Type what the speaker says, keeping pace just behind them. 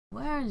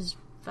Where's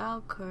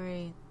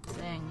Valkyrie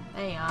thing?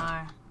 There you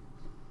are.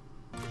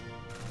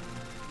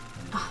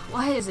 Oh,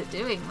 why is it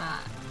doing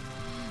that?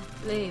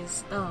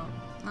 Please. Oh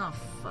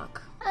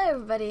fuck. Hi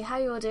everybody, how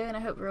you all doing? I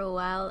hope you're all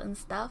well and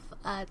stuff.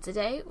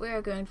 Today we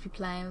are going to be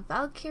playing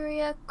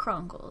Valkyria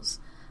Chronicles.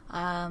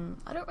 I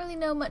don't really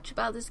know much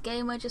about this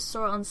game, I just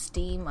saw it on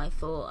Steam. I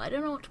thought, I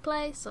don't know what to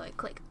play, so I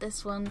clicked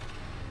this one.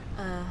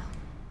 I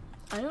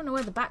don't know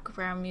where the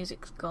background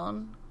music's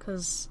gone,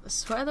 because I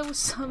swear there was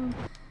some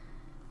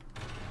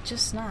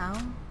just now.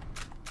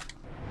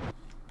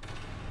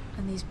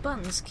 And these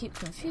buttons keep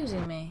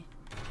confusing me.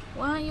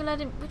 Why aren't you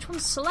letting... which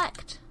one's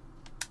select?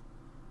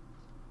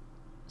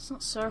 It's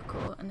not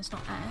circle and it's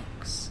not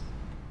X.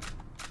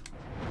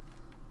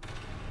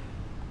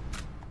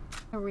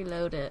 I'll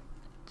reload it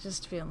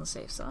just to be on the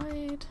safe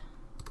side.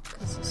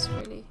 Because it's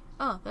really...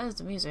 oh, there's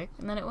the music.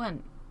 And then it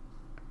went.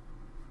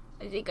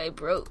 I think I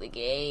broke the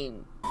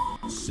game.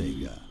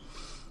 Sega.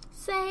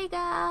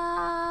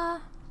 Sega!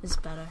 Is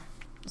better.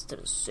 Instead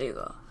of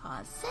Sega.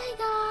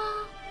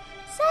 Sega!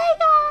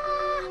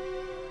 Sega!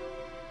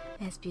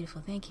 That's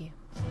beautiful, thank you.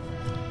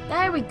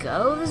 There we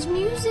go, there's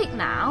music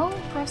now.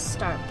 Press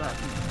start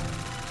button.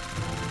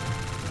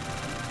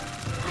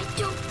 I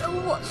don't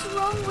know what's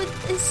wrong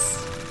with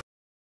this.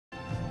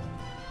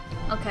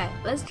 Okay,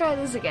 let's try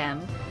this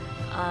again.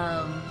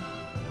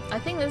 I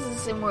think this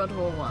is in World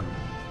War One.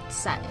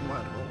 Set in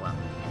World War One,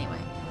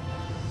 anyway.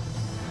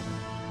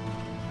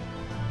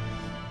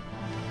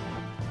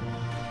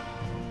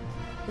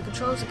 The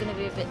controls are going to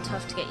be a bit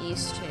tough to get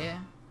used to,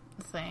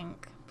 I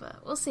think,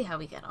 but we'll see how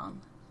we get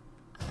on.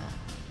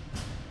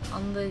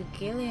 On the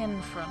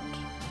Gillian front.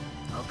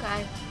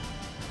 Okay.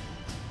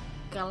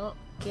 Gallian?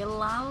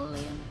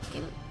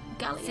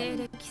 西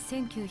暦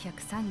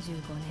1935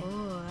年、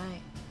 oh,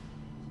 right.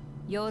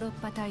 ヨーロッ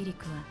パ大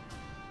陸は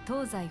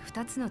東西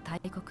2つの大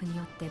国に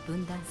よって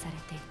分断され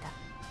ていた。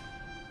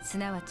す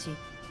なわち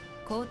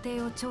皇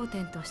帝を頂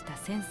点とした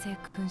専制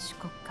君主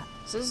国家、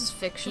 So this is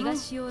fictional?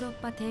 東ヨーロッ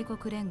パ帝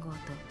国連合と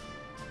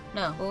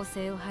No. 王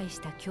政を排し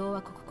た共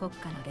和国国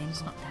家の連合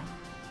体、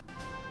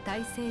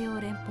大西洋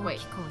連邦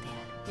機構で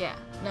ある。 Yeah,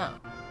 no.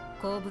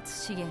 鉱物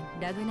資源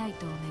ラグナイ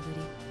トをめぐ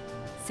り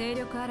勢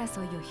力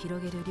争いを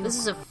広げる両 This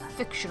is a 国が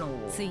fictional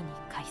war. ついに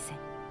開戦。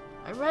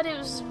 I read it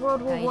was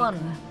World 大陸 War は One.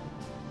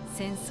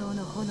 戦争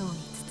の炎に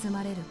包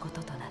まれるこ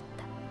ととなった。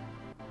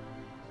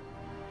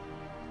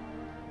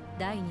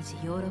第二次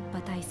ヨーロッパ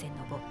大戦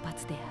の勃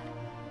発である。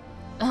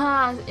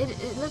Ah, it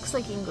looks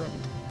like England,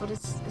 but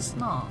it's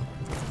not.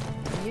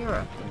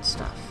 Europe and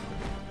stuff.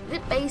 Is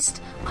it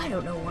based? I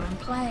don't know what I'm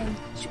playing.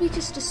 Should we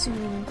just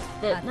assume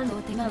that 圧 none 倒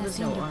的 of な us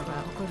戦 know 力を what I'm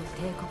about? 誇る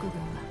帝国軍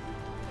は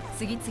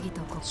次々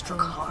と国 Struck 境を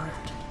hard.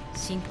 越え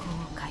侵攻を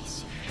開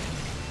始。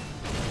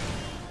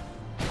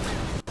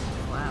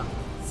 Wow.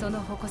 そ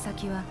の矛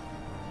先は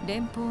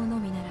連邦の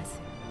みなら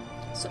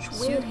ず Such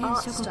weird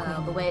art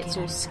style, the way it's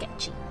all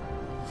sketchy.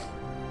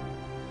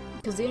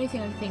 Because the only thing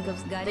I can think of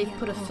is they've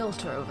put a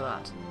filter over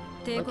that.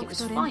 帝 Like 国 it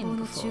was と連 fine 邦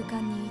の before. 中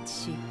間に位置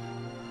し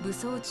武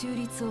装中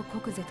立を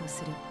国是と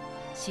する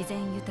自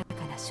然豊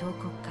かな小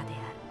国家で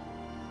あ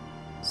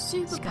る。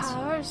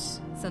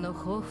 Superpowers? その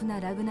豊富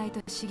なラグナイト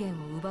資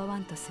源を奪わ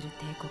んとする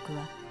帝国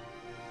は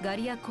ガ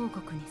リア公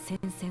国に宣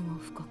戦を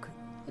布告。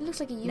 It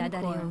looks like a 雪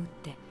崩を打っ unicorn.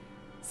 て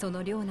そ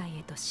の領内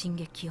へと進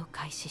撃を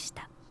開始し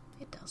た。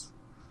 It does.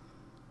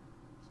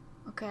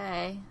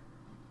 Okay.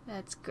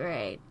 That's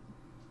great.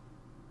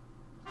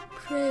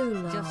 序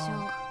Prologue.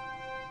 章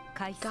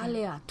開戦。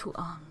 Gallia to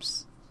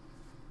arms.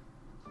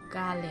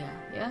 Gallia,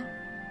 yeah?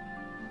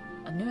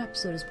 A new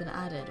episode has been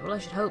added. Well, I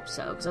should hope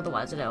so, because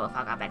otherwise I don't know if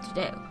I got better to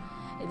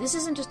do. This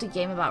isn't just a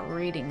game about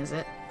reading, is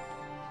it?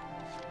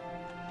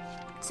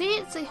 See,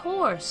 it's a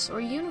horse or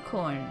a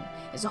unicorn.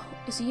 It's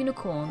a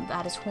unicorn that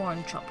had his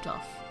horn chopped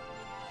off.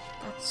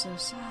 That's so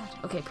sad.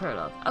 Okay,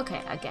 prologue.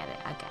 Okay, I get it.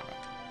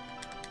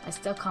 I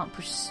still can't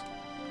push...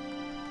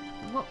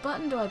 What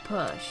button do I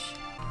push?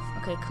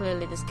 Okay,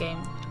 clearly this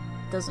game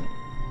doesn't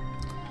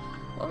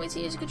want me to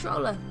use a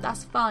controller.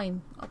 That's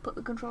fine. I'll put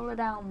the controller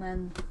down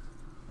then.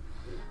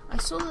 I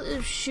saw that there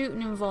was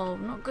shooting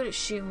involved. I'm not good at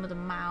shooting with a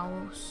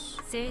mouse.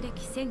 西暦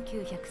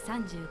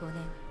1935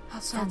年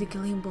Outside the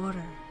Gillian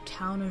border,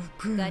 town of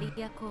ガ Brune.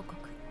 リア公国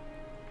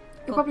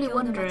You're probably 国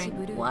境の町 wondering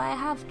ブルー why I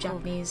have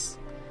Japanese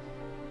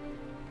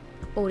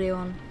audio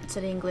on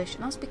instead of English,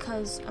 and that's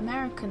because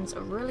Americans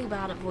are really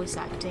bad at voice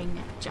acting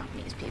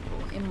Japanese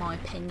people, in my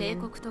帝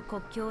opinion. 国と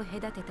国境を隔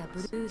てた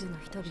ブルーズの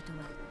人々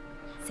は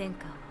戦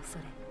火を恐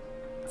れ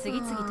次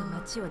々と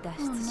町を脱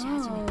出し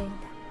始めていた。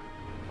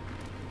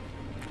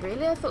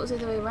 Really? I thought it was the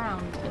other way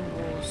around in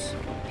wars.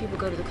 People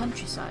go to the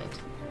countryside.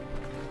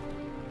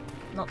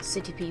 Not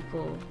city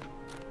people.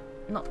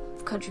 Not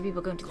country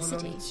people going to the この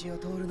city. 道を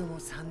通るのも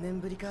3年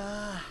ぶりか。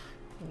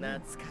懐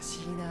か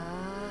しいな。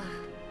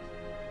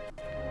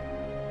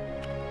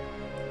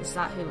 Is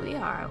that who we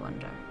are, I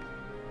wonder?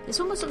 This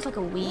almost looks like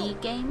a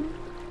Wii game.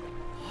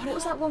 What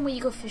was that one where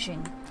you go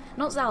fishing?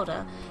 Not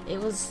Zelda. It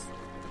was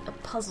a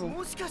puzzle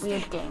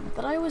weird game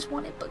that I always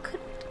wanted but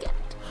couldn't get.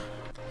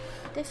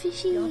 The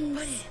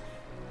fishies.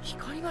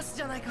 光ります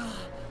じゃないか。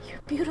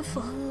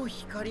beautiful. もう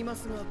光りま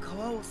すが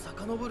川を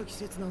遡る季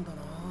節なんだな。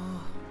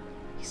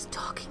 He's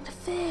talking to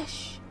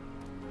fish.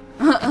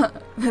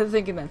 They're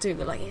thinking that too.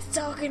 They're like, he's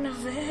talking to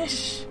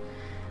fish.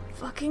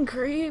 Fucking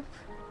creep.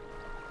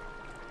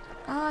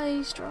 Ah,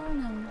 he's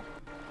drawing them.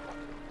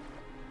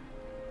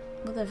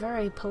 Well, they're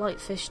very polite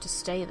fish to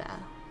stay there.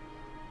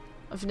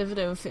 I've never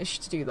known fish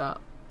to do that.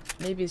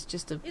 Maybe it's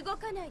just a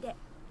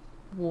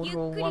water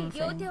or one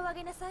thing.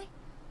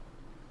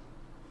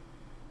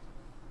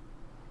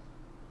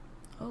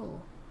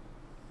 Oh.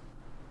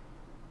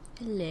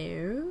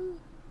 Hello?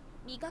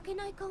 見かけ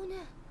ない顔ね。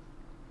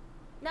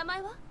名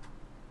前は？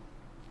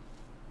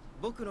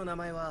僕の名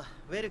前は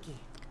ウェルキン。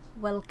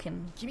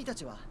 Welkin. 君た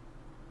ちは？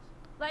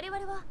我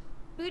々は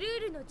ブル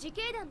ールの自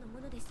警団のも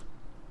のです。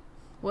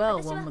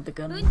 Well, 私は one with the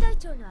gun. 分隊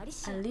長のアリ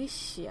シア。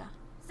 Alicia.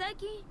 最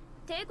近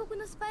帝国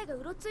のスパイが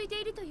うろついて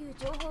いるという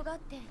情報があっ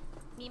て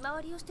見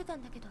回りをしてた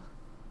んだけど。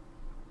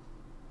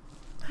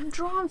I'm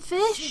drawing 信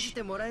fish. じ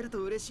てもらえると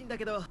嬉しいんだ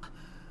けど、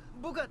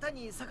僕は単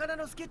に魚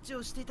のスケッチ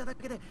をしていただ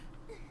けで。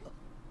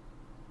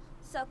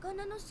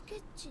魚のスケ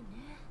ッチね。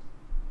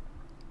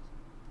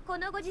こ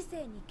のご時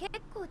世に結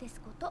構です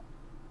こと。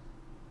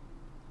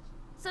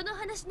その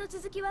話の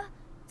続きは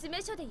詰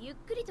め所でゆっ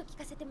くりと聞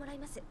かせてもらい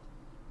ます。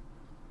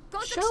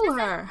 Show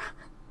her.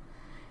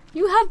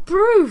 You have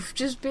proof.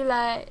 Just be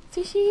like,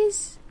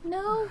 fishies?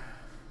 No?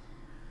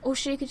 Or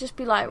she could just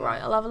be like,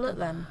 right, I'll have a look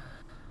then.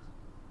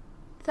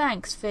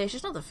 Thanks, fish.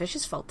 It's not the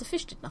fish's fault. The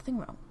fish did nothing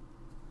wrong.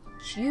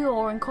 It's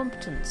your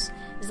incompetence.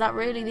 Is that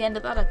really the end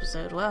of that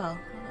episode? Well,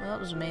 that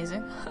was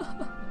amazing.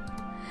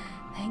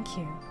 Thank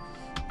you.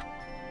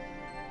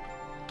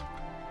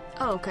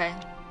 Oh, okay.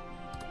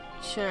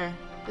 Sure.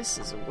 This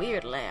is a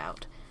weird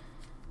layout.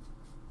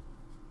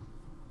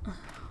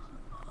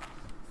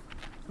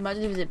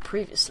 Imagine if we did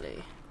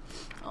previously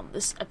on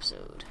this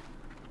episode.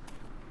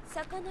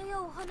 魚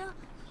やお花、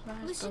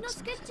虫の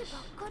スケッチば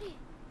っかり。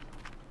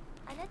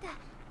あなた、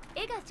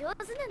絵が上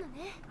手なの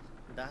ね。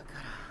だか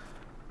ら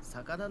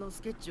魚の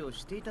スケッチを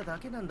していただ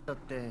けなんだっ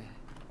て。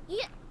い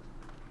え、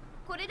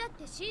これだっ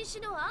て新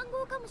種の暗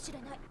号かもしれ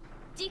ない。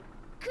じっ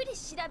くり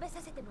調べさ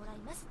せてもらい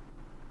ます。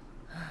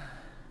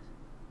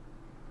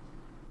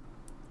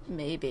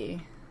Maybe.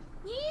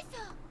 兄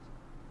さん。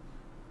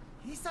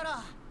イサ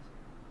ラ、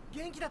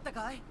元気だった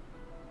かい？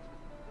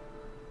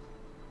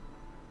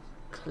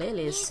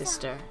 Clearly his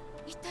sister.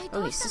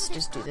 Only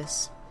sisters do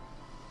this.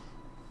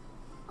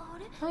 あ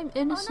れ？ I'm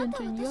innocent and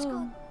あなたは確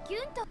young. かギュ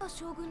ンター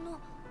将軍の。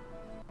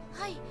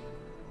はい、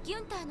ギュ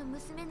ンターの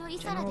娘のイ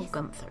サラ General です。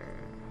 Gunther.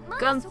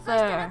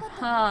 Gunther!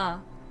 Ha!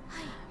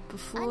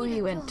 Before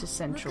he went to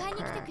Central 迎えに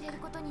来て Park. くれる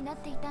ことになっ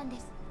ていたんで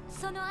す。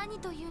その兄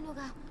というの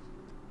が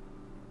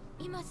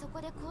今そこ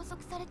で拘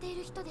束されてい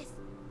る人です。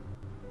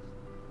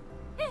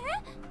え？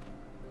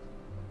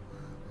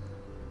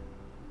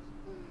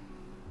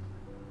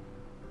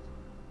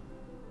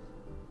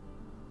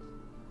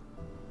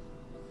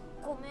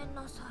ごめん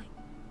なさい。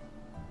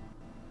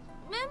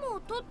メモを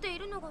取ってい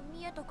るのが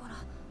見えたから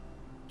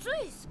つ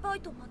いスパ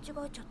イと間違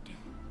えちゃって。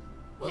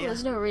 Well,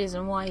 there's no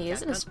reason why he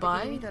isn't a 客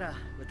観的に spy. 見たら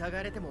疑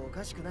われてもお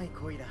かしくない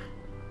行為だ。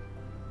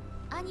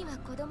兄は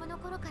子供の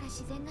頃から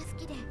自然が好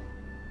きで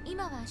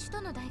今は首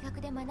都の大学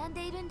で学ん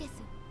でいるんです。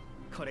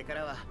これか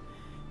らは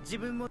自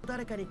分も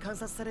誰かに観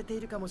察されて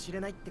いるかもし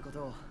れないってこ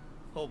と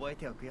を覚え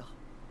ておくよ。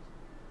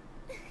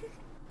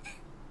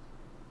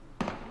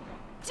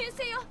忠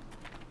誠よ。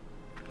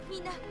み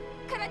んな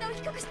体を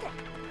低くして。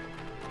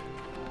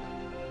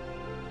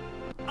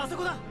あそ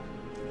こだ。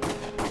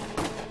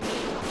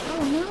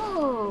 Oh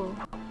no!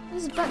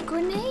 There's back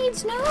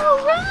grenades! No!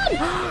 Run!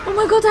 Oh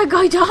my god, that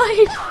guy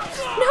died!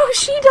 No,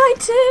 she died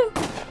too!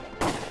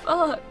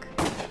 Fuck.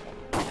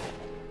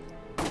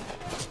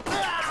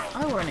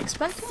 I weren't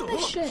expecting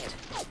this shit.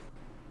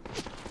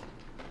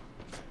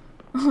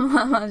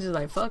 I'm just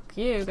like, fuck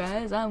you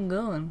guys, I'm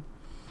going.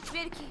 ウ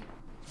ェルキー、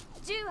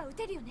銃は撃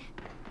てるよね。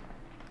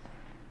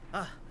あ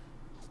あ、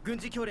軍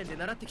事教練で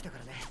習ってきたか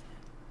らね。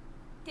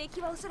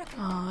敵はおそらく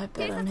Oh, I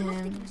偵 bet 察 on 目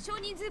的 him. の少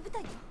人数部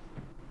隊よ。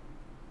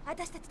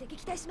私たちで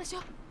撃退しましょ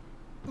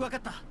う。わか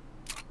った。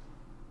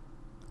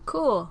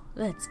 Cool.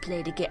 Let's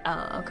play to get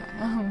out. Okay.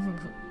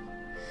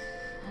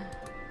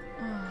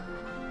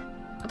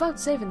 About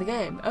saving the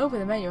game. Open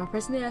the menu or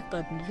pressing the F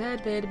button.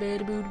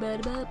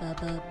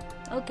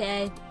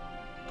 Okay.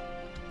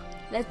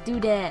 Let's do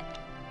that.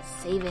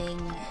 Saving.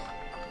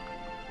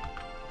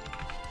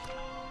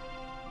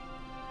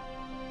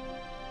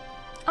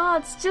 Oh,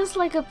 it's just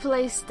like a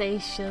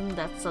PlayStation.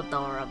 That's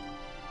adorable.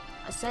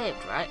 I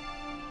saved, right?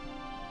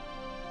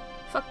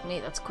 Fuck me,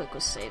 that's quick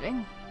with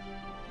saving.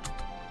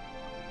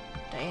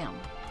 Damn.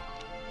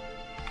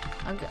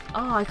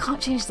 Oh, I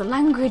can't change the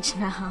language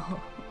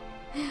now.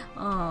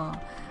 Oh,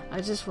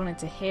 I just wanted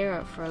to hear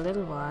it for a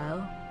little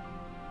while.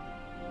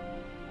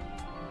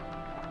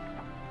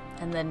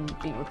 And then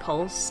be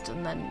repulsed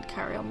and then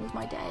carry on with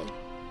my day.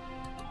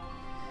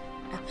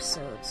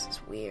 Episodes, it's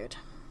weird.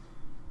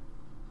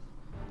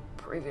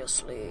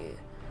 Previously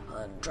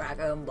on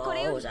Dragon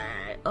Ball Z.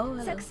 Oh,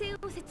 hello. 作戦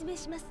を説明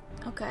します。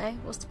 Okay,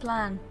 what's the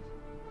plan?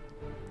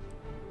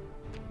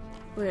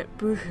 We're at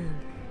Bruhu.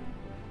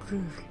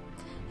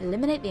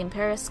 Eliminate the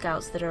Imperial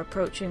scouts that are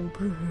approaching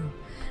Bruhu.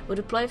 We'll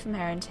deploy from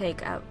here and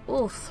take out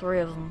all 3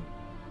 of them.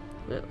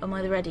 Am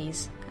I the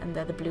reddies? And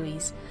they're the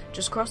blueies.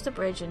 Just cross the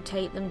bridge and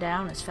take them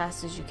down as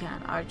fast as you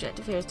can. Our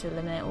objective here is to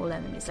eliminate all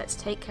enemies. Let's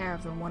take care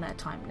of them one at a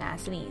time.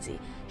 Nice and easy.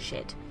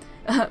 Shit.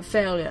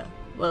 Failure.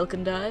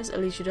 Vulcan dies.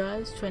 Alicia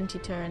dies. 20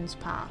 turns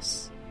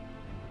pass.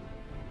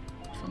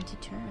 20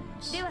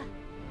 turns.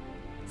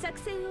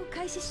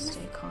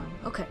 Stay calm.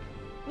 Okay.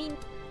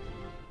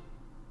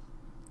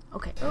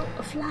 Okay. Oh,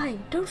 a fly.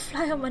 Don't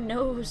fly on my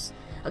nose.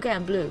 Okay,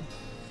 I'm blue.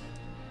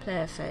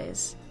 Player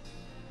phase.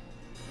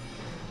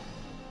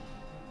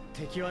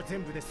 敵は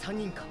全部で3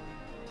人か。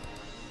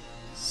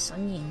3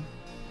人。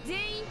全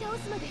員倒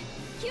すまで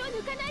気を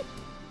抜かない。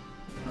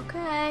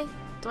 Okay.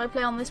 Do I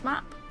play on this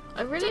map?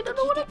 I really don't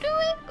know what I'm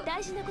doing.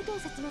 大事なことを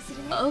説明す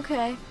るね。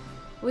 Okay.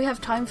 We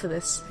have time for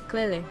this,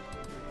 clearly.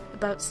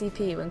 About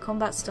CP. When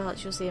combat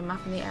starts, you'll see a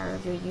map in the area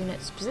of your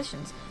unit's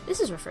positions.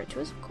 This is referred to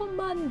as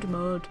command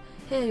mode.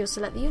 Here, you'll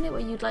select the unit where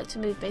you'd like to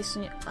move based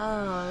on your...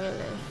 Oh,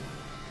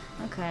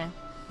 really? Okay.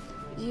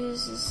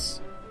 Use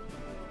this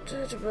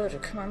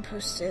command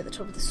post stay at the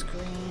top of the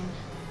screen.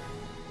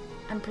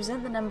 And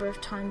present the number of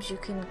times you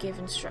can give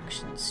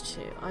instructions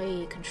to,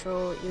 i.e.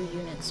 control your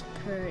units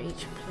per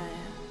each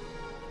player.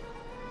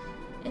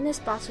 In this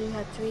battle, you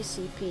had 3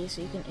 CP,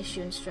 so you can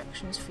issue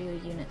instructions for your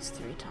units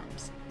 3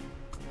 times.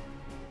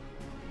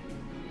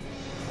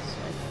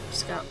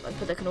 I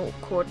put the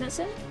coordinates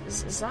in?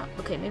 Is that?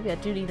 Okay, maybe I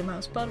do need a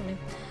mouse, pardon me.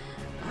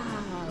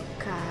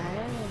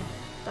 Okay.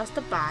 That's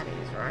the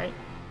baddies, right?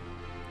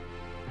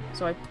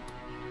 So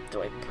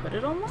do I put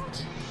it on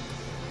that?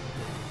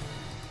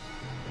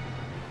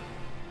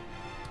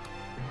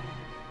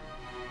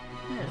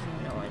 I have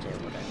no idea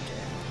what I'm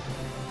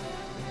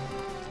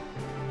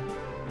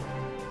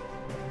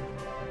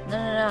doing.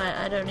 No,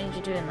 I don't need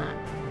you doing that.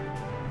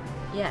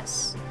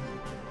 Yes.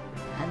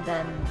 And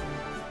then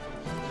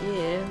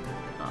you...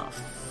 Oh,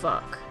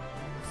 fuck.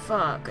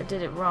 Fuck, I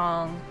did it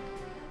wrong.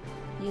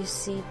 Use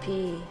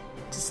CP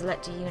to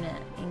select a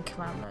unit in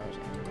command mode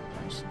and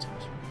replenish the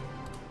total.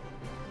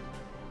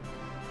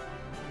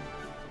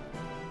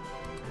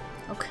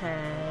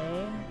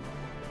 Okay.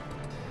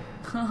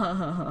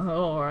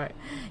 Alright.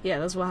 Yeah,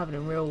 that's what happened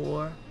in real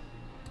war.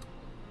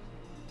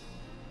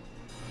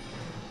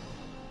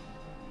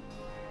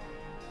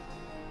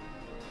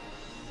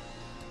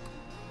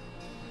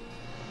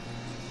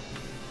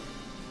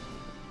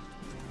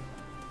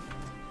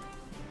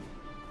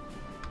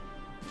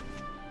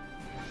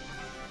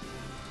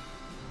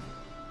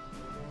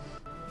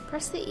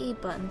 Press the E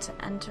button to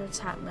enter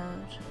attack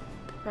mode.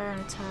 Prepare an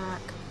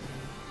attack.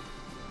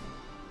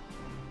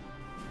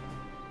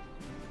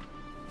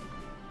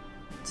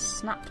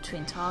 Snap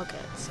between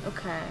targets.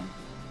 Okay.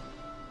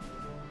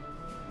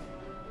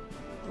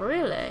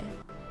 Really?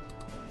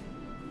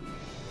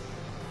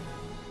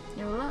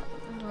 You're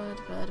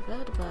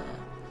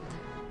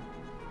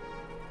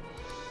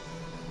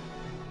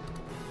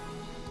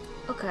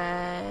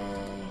okay.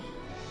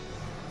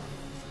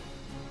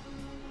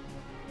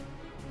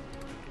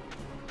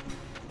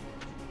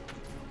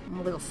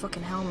 Oh, they got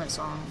fucking helmets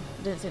on.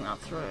 I didn't think that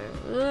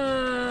through.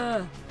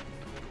 Ugh.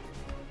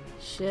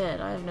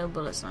 Shit, I have no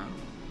bullets now.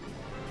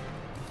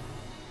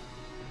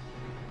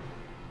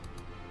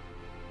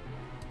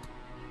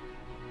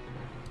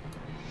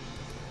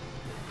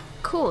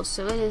 Cool,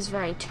 so it is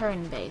very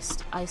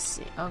turn-based. I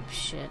see. Oh,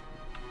 shit.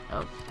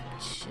 Oh,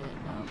 shit.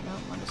 No,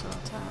 might as well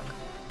attack.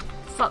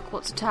 Fuck,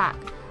 what's attack?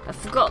 I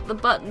forgot the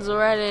buttons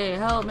already.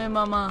 Help me,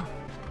 mama.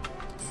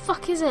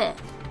 Fuck is it?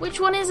 Which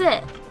one is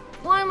it?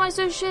 Why am I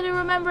so shit at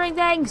remembering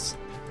things?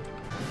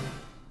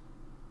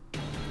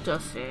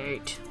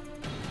 Defeat.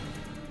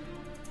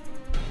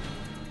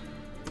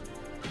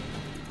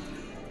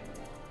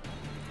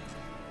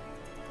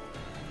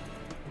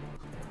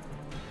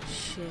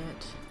 Shit.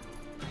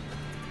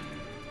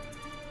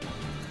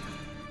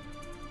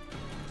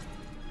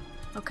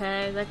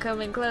 Okay, they're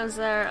coming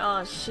closer.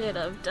 Oh shit,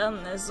 I've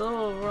done this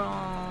all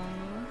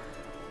wrong.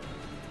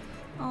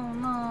 Oh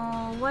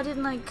no, why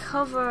didn't I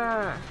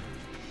cover?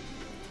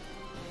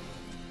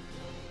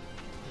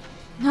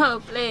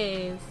 No,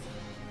 please.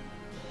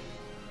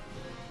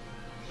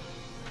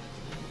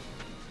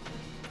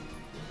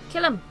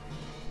 Kill him.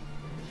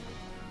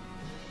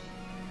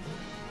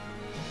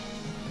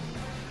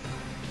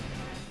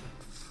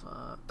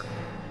 Fuck.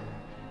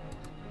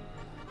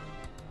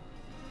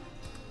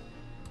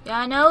 Yeah,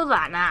 I know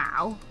that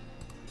now.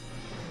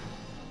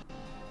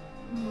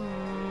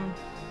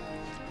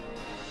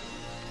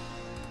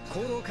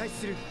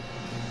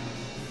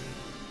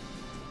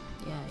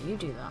 Yeah, you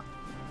do that.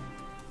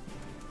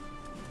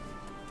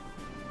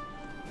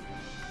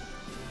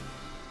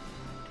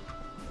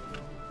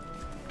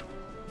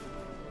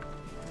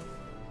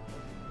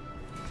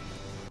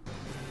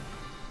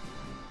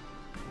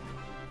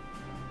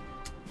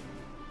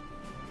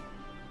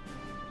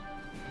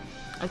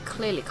 I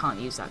clearly can't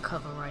use that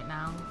cover right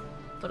now,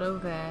 but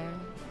okay.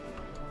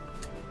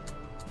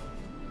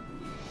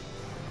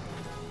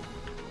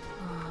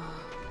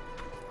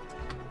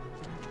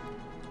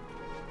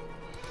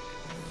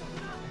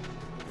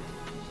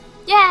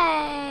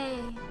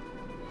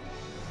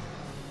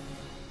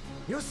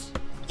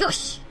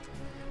 Yosh!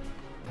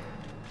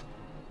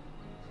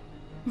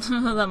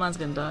 That man's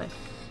gonna die.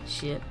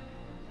 Shit.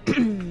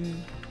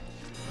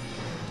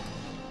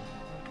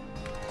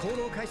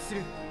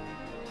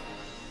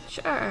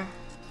 Sure.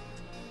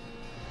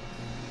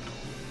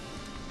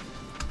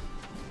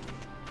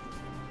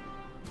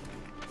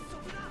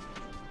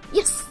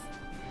 Yes!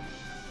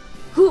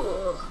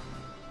 Whew.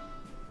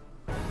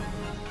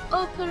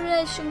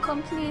 Operation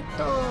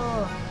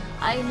completo!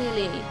 I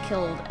nearly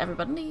killed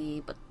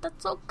everybody, but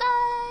that's okay.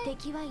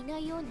 敵はいな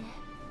いようね。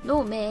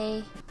 No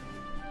me.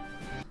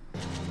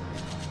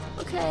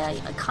 Okay, I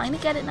kind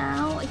of get it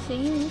now, I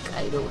think.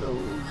 I don't know.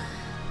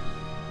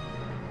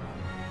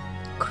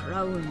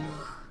 Crown.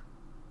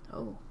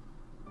 Oh.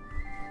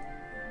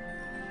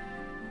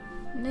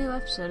 New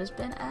episode has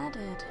been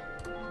added.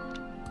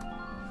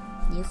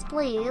 Yes,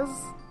 please.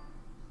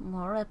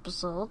 More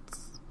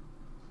episodes.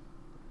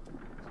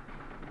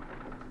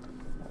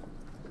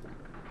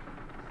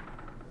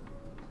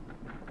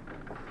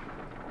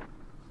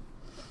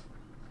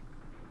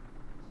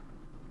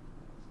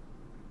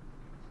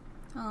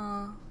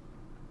 Aww.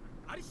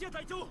 アリシア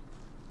隊長、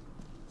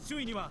周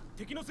囲には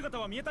敵の姿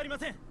は見当たりま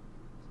せん。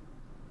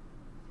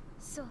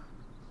そう。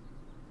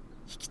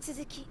引き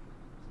続き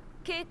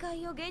警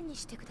戒を厳に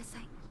してくださ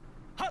い。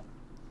はっ。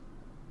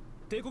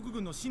帝国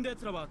軍の死んだ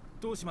奴らは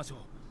どうしましょ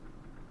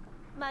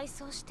う。埋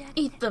葬してあげ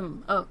て。 Eat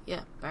them. Oh,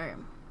 yeah, bury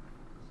them.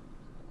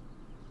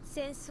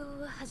 戦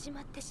争は始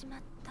まってしまっ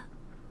た。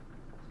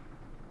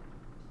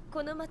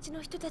この町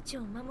の人たち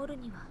を守る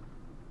には、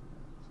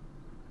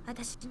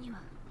私には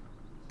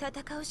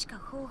戦うしか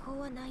方法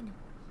はないの。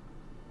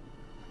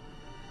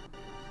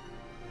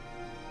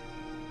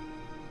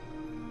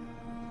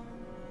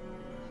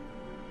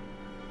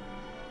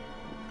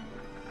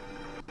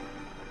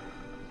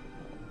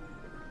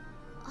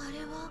あ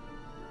れは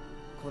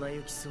粉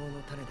雪草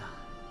の種だ。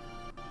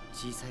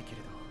小さいけれ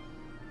ど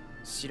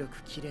白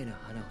く綺麗な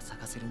花を咲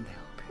かせるんだよ。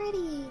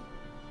 Pretty.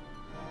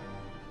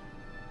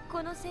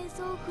 この戦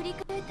争を振り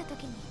返った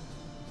時に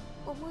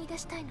思い出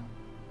したいの。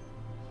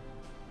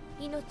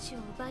命を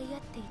奪い合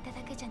っていた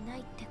だけじゃな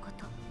いってこ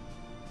と。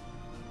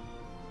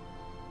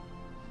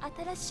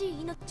新し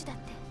い命だっ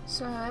て。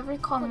 So every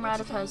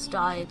comrade of hers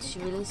died, she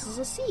releases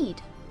a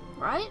seed,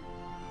 right?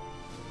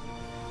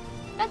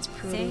 That's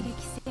西 pretty. 暦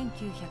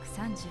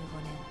1935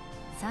年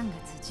3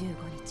月15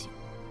日、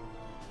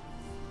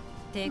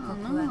帝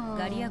国は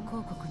ガリア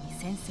公国に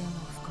宣戦を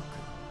布告。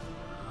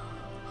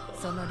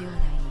その領内に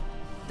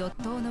怒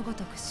涛のご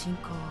とく侵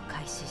攻を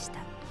開始した。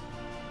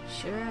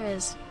 Sure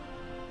is.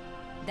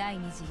 第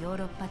二次ヨー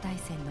ロッパ大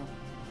戦の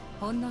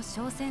ほんの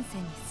小戦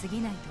線に過ぎ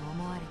ないと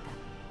思われた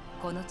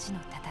この地の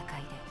戦い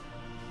で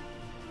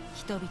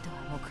人々は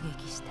目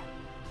撃した。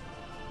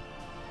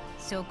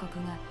小国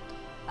が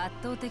圧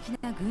倒的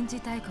な軍事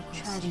大国を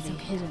退 Tragedy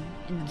け hidden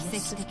in the 奇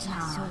midst 跡 of 的な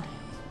勝 time. 利。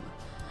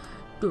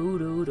 Do,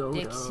 do, do, do.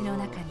 歴史の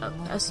中に埋もれ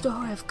ていた A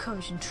story of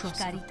courage and trust.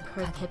 光と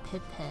Per 影、 pip pip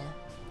pip.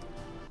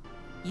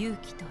 勇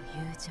気と友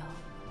情、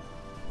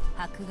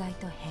迫害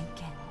と偏見を、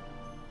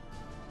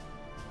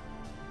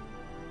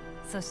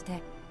そし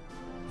て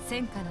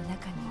戦火の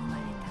中に生ま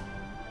れ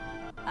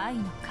た愛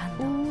の感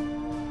動。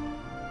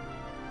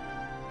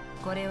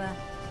これは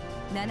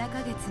7ヶ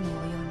月に及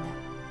んだ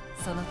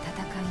その戦いの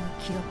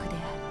記録であ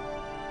る。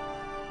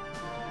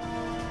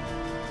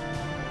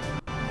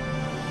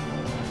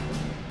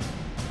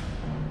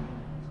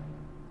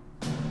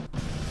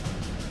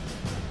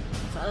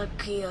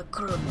Valkyria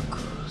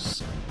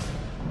Chronicles.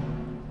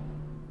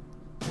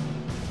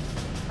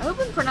 I hope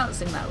I'm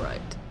pronouncing that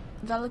right.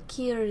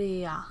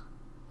 Valkyria.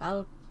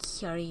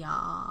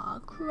 Valkyria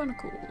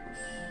Chronicles.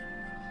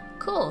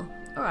 Cool.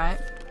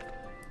 Alright.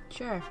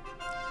 Sure.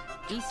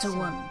 Chapter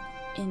 1.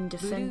 In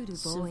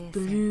defense of Blul.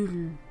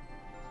 Blul.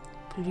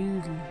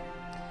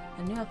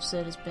 A new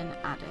episode has been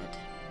added.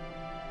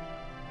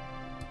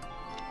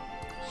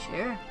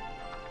 Sure.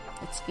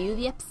 Let's view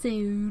the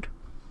episode.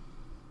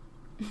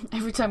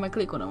 Every time I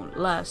click on it,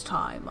 last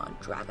time on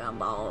Dragon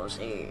Ball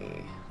Z.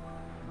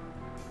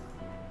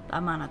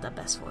 That man had the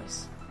best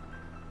voice.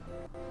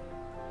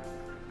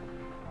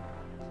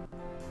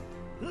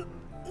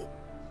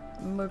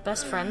 And we're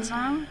best friends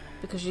now?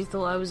 Because you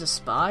thought I was a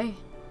spy?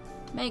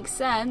 Makes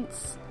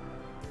sense.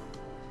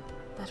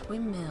 That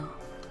windmill.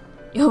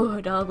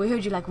 Yo, dog, we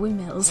heard you like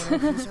windmills.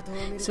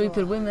 So we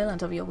put windmill on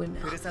top of your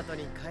windmill. ふるさと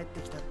に帰って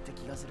きたって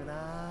気がする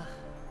な。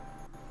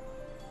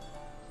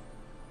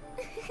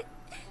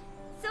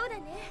そうだ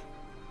ね。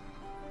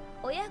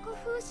親子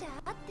風車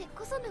あって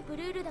こそのブ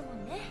ルールだも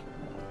んね。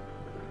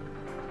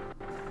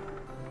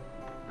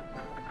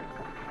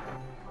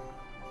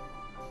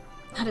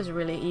That is a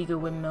really eager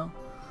windmill.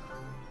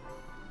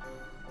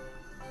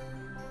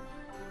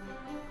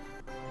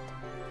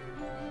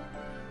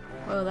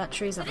 Well, that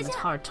tree's having a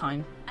hard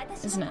time,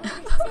 isn't it?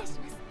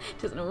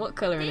 Doesn't know what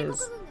colour it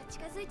is.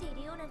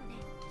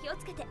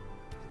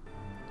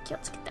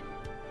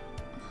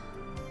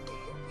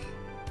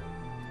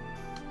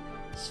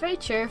 She's very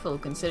cheerful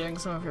considering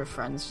some of her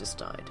friends just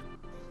died.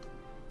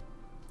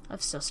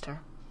 I've sussed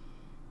her.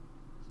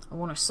 I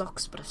want her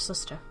socks, but I've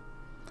sussed her.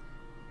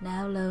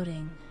 Now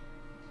loading.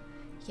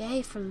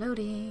 Yay for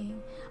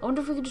loading. I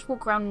wonder if we could just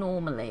walk around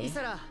normally. イ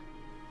サラ、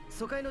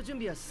疎開の準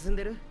備は進ん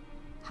でる?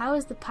 How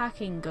is the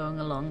packing going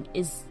along?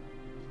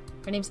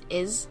 Her name's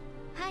Iz?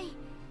 はい。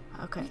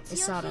 Okay,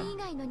 Isara.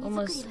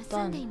 Almost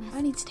done.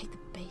 I need to take the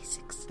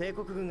basics. 帝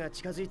国軍が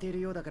近づいている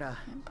ようだから、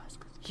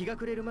日が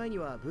暮れる前に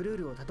はブルー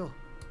ルを断とう。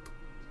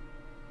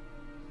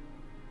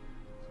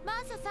マ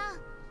ーサさ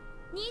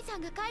ん、兄さ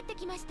んが帰って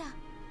きました。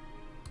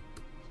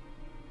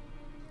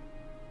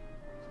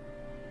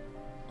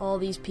All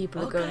these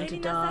people are going to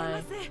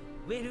die.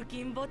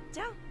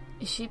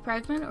 Is she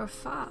pregnant or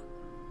fat?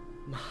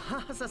 マ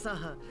ーサさ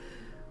ん、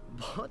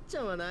坊ち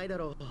ゃんはないだ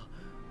ろう。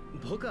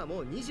僕は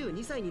もう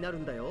22歳になる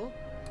んだよ。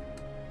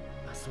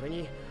それ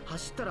に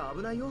走ったら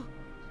危ないよ。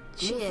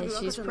She is.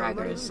 She's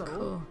pregnant.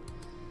 Cool.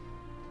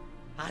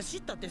 走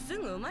ったってす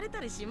ぐ生まれた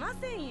りしま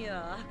せんよ。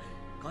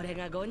これ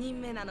が5人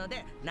目なの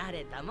で慣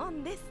れたも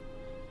んです。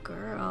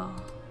Girl.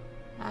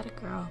 Not a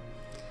girl.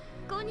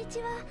 こんにち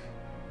は。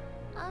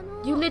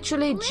You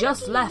literally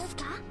just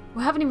left.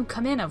 We haven't even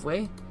come in, have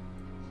we?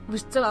 We're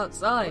still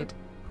outside.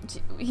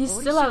 He's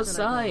still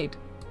outside.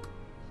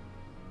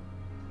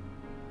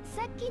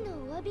 さっきの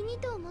お詫びに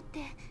と思って。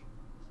はい。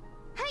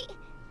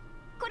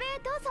これ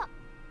どうぞ。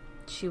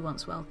She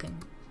wants welcome.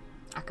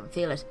 I can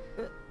feel it.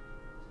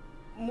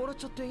 もらっ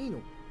ちゃっていいの?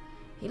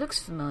 He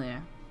looks familiar.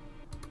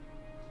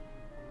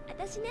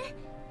 私ね、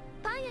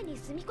パン屋に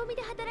住み込み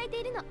で働い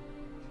ているの。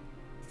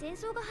戦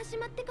争が始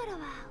まってからは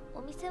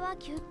お店は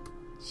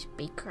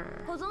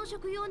Speaker. 保存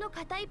食用の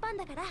硬いパン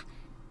だから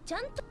ちゃ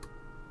んと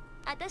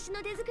私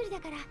の手作りだ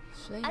から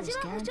味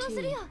は保証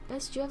するよ。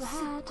 Best you ever すっ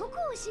had. ごく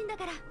美味しいんだ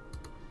から。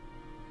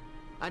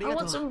あり I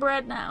が want と some う。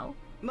bread now.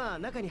 まあ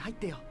中に入っ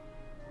てよ。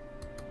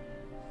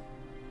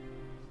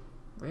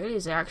Really?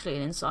 Is there actually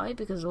an inside?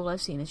 Because all I've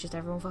seen is just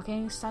everyone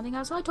fucking standing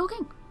outside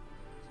talking.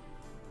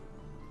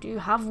 Do you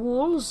have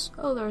walls?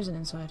 Oh, there is an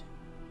inside.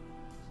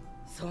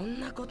 そん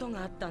なこと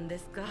があったんで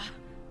すか。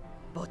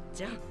坊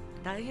ちゃん、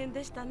大変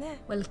でした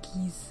ね。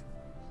Welkies.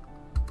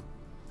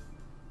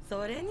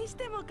 それにし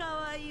ても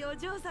可愛いお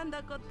嬢さん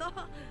だこと。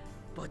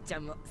坊ちゃ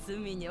んも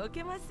隅に置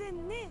けませ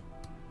んね。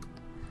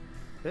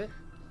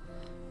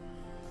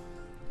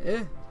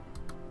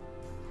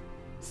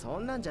そ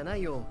んなんじゃな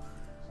いよ。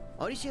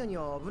アリシアに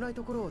は危ない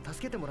ところを助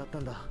けてもらった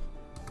んだ。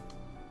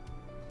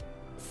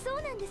そ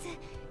うなんです。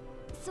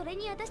それ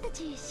に私た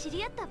ち知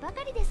り合ったば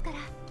かりですから。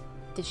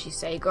 Did she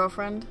say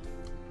girlfriend?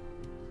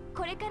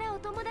 これからお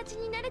友達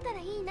になれたら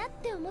いいなっ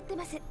て思って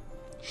ます。 She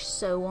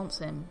so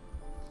wants him.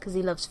 Because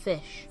he loves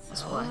fish. That's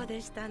そう why.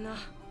 でしたの。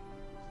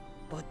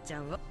坊ち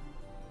ゃんは。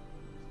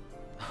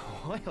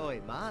おいお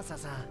い、マーサ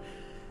さ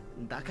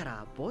ん。だか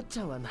ら坊ち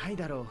ゃんはない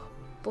だろ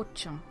う。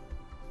Butchan.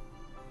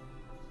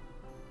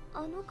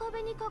 あの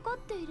壁にかかっ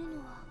ているの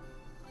は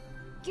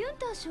ギュン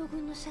ター将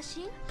軍の写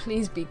真。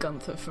 Please be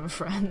Gunther from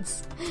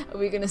Friends. Are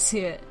we gonna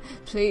see it?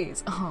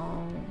 Please.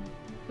 Oh.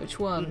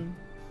 Which one?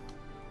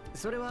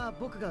 それは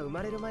僕が生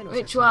まれる前の写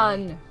Which 真だ。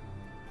 one?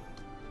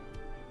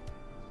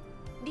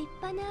 立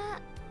派な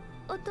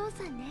お父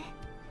さんね。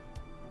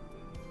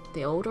 The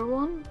older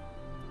one?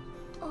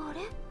 あ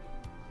れ、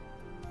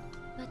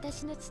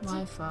私の父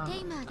My テ father.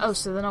 イマーで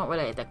す。 Oh, so they're not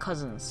related. They're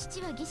cousins.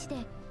 父は技師で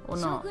Or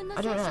将 not. 軍の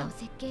I 戦 don't 車 know. を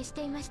設計し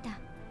ていました。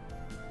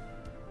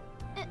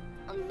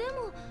で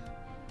も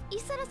イ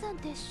サラさんっ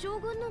て将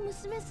軍の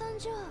娘さん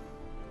じゃ。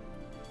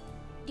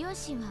両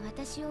親は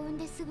私を産ん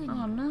ですぐに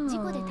Oh, no. 事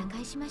故で他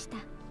界しました。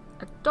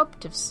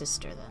 Adoptive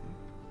sister then.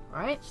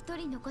 Right? 一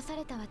人残さ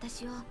れた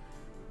私を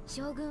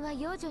将軍は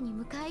養女に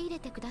迎え入れ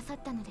てくださっ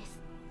たのです。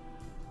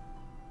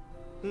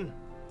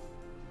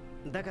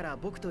だから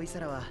僕とイ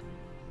サラは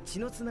血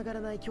のつなが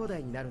らない兄弟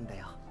になるんだ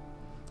よ。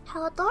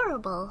 How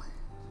adorable.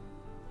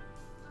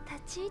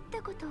 立ち入っ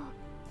たことを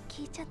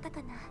聞いちゃった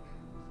かな。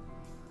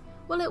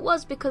 Well, it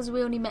was because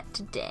we only met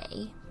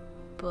today.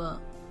 But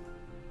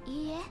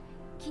いいえ、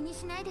気に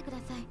しないでくだ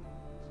さい。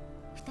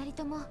二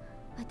人とも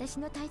私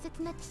の大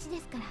切な父で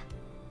すから。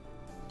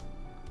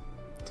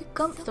 did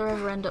Gunther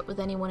ever end up with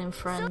anyone in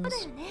そう Friends? だ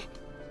よね。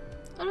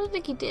 I don't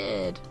think he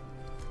did.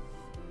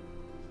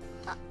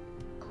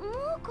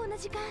 もうこんな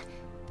時間。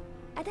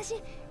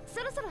私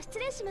そろそろ失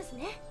礼します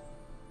ね。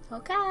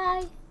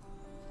 Okay.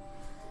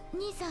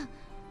 兄さん、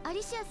ア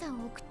リシアさ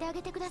んを送ってあ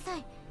げてくださ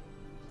い。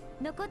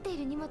残ってい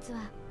る荷物は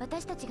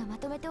私たちがま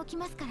とめておき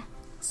ますから。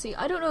 See,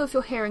 I don't know if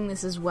you're hearing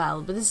this as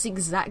well, but this is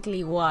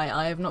exactly why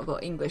I have not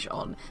got English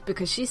on.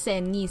 Because she's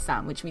saying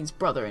Nisan, which means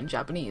brother in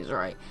Japanese,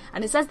 right?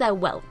 And it says they're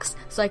Welks,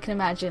 so I can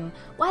imagine,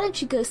 why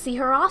don't you go see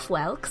her off,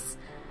 Welks?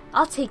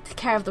 I'll take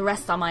care of the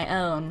rest on my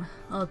own.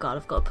 Oh god,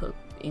 I've got to put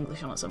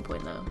English on at some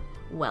point though.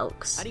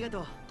 Welks. ありが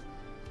とう。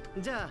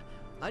じゃ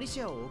あアリ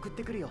シアを送っ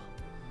てくるよ。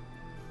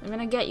 I mean,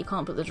 I get you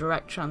can't put the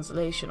direct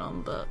translation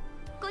on, but...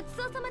 ごち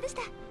そうさまでし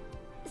た。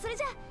それ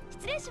じゃあ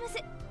失礼します。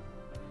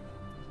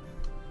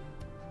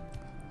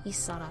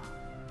 Isara.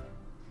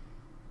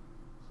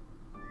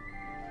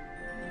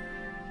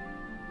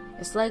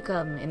 It's like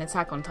in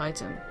Attack on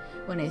Titan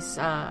when it's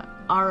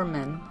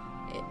Armin.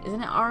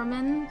 Isn't it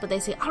Armin? But they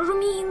say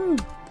Armin!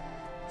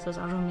 So it's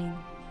Armin.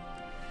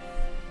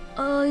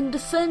 In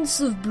defense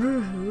of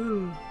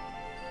blue.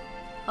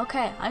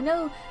 Okay, I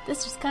know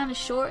this was kind of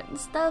short and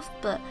stuff,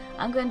 but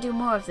I'm going to do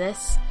more of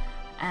this,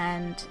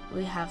 and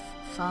we have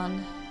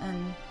fun,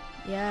 and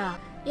yeah,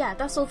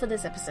 that's all for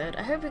this episode.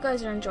 I hope you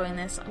guys are enjoying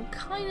this. I'm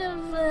kind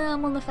of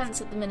I'm on the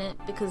fence at the minute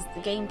because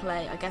the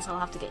gameplay, I guess I'll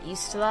have to get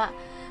used to that,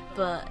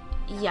 but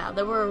yeah,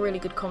 there were really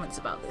good comments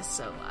about this,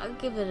 so I'll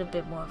give it a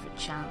bit more of a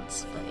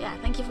chance. But yeah,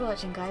 thank you for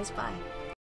watching, guys. Bye.